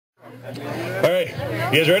Alright,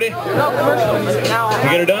 you guys ready? You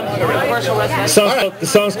get her done? The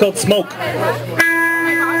song's called Smoke.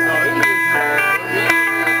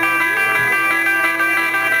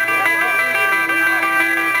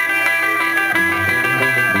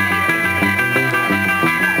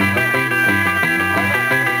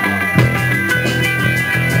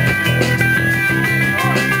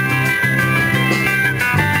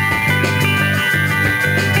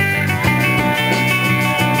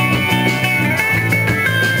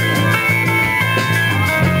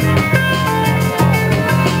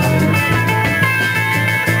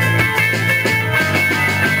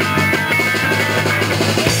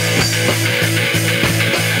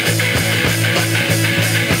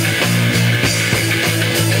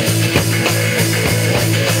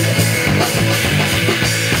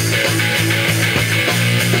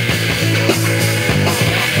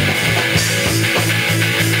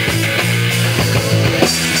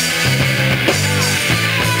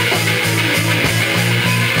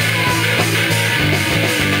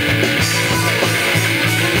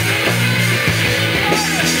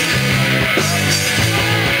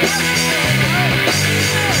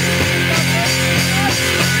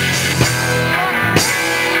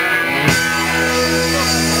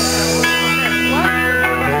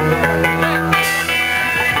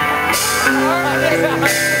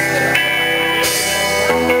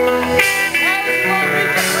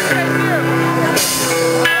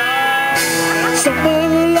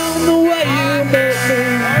 Somewhere along the way you met me,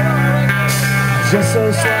 just so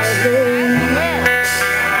slightly,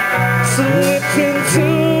 slipped into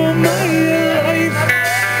my life.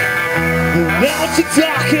 Now the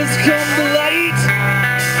dark has come to light.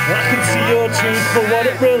 I can see your truth for what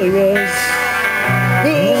it really is,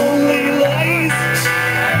 only lies.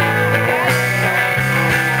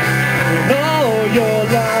 And all your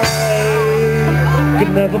lies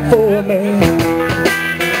could never fool me.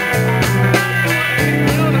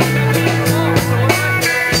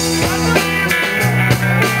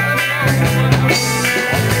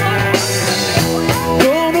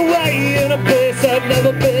 I've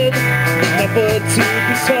never been, never to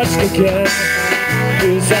be touched again,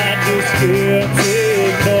 'cause I just can't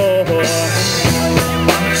ignore.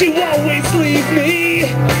 You always leave me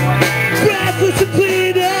breathless and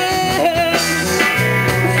pleading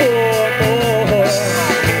for more.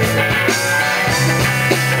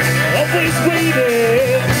 Always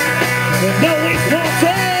waiting and always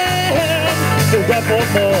wanting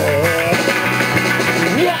forevermore.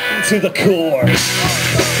 Rotten to the core.